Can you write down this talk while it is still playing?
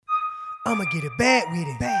I'ma get it bad with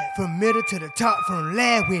him. From middle to the top, from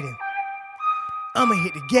lad with him. I'ma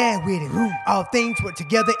hit the gas with him. All things work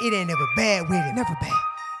together, it ain't never bad with him. Never bad.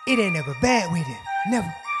 It ain't never bad with him.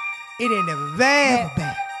 Never. It ain't never bad. Never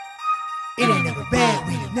bad. It ain't never bad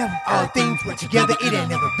with him. Never. All things work together, it ain't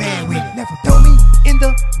never bad with him. Never. Throw me in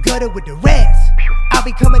the gutter with the rats. I'll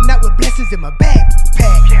be coming out with blessings in my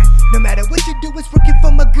backpack. No matter what you do, it's working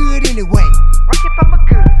for my good anyway. Working for my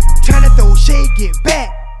good. Tryna throw shade, get back.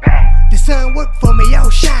 The sun work for me, I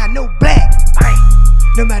don't shine, no black.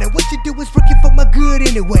 No matter what you do, it's working for my good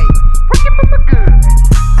anyway. Working for my good.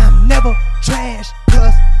 I'm never trash,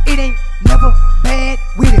 cause it ain't never bad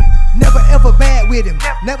with him. Never ever bad with him.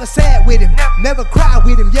 Never sad with him. Never cry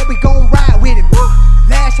with him. Yeah, we gon' ride with him.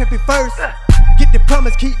 Last happy first. Get the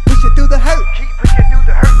promise, keep pushing through the hurt. Keep pushing through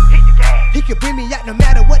the hurt. Hit the gas. He can bring me out no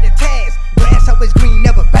matter what the task. Grass always green,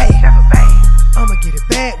 never bad. Never bad. I'ma get it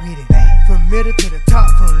bad with him. From middle to the top,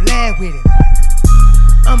 from lad with him.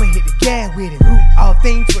 I'ma hit the gas with him. All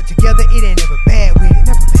things work together, it ain't never bad with him.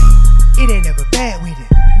 Never bad. It ain't never bad with him.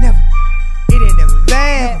 Never. It ain't never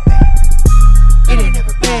bad. It ain't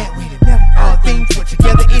never bad with him. Never. All things work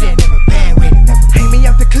together, it ain't never bad with him. Never. Hang me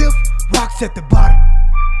off the cliff, rocks at the bottom.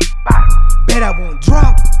 Bet I won't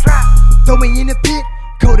drop. Throw me in the pit,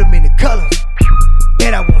 coat them in the colors.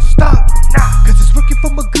 Bet I won't stop. Cause it's working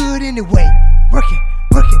for my good anyway. Working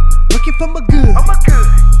for my good. For my good.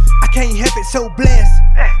 I can't help it, so blessed.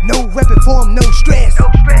 No rapping for him, no stress. No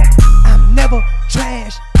stress. I'm never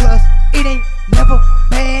trash, plus it ain't never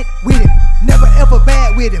bad with him. Never ever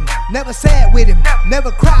bad with him. Never sad with him.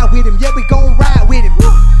 Never cry with him. Yeah, we gon' ride with him.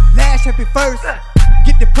 Last happy first.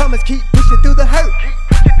 Get the promise, keep pushing through the hurt. Keep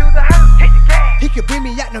pushing through the hurt. Hit the gas. He can bring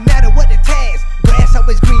me out no matter what the task. Grass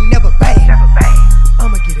always green, never bad. Never bad.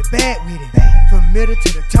 I'ma get it bad with him. From middle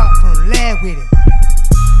to the top, from lad with him.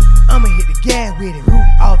 I'ma hit the gas with him.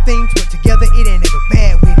 All things work together, it ain't never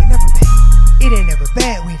bad with him. Never bad. It ain't never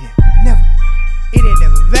bad with him. Never. It ain't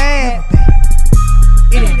never bad.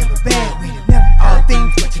 It ain't never bad with him. Never. All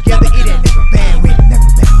things work together, it ain't never bad with him. Never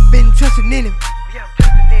bad. Been trusting in him. Yeah, I'm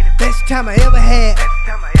trusting in him. Best time I ever had. Best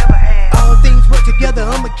time I ever had. All things work together,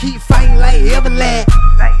 I'ma keep fighting like Everlad.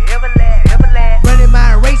 Like Everlad, Everlad. Running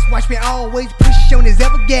my race, watch me always push on his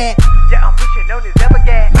Evergad. Yeah, I'm pushing on this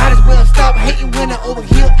Evergas. Might as well stop hating when I over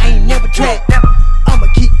here, I ain't never trapped. Never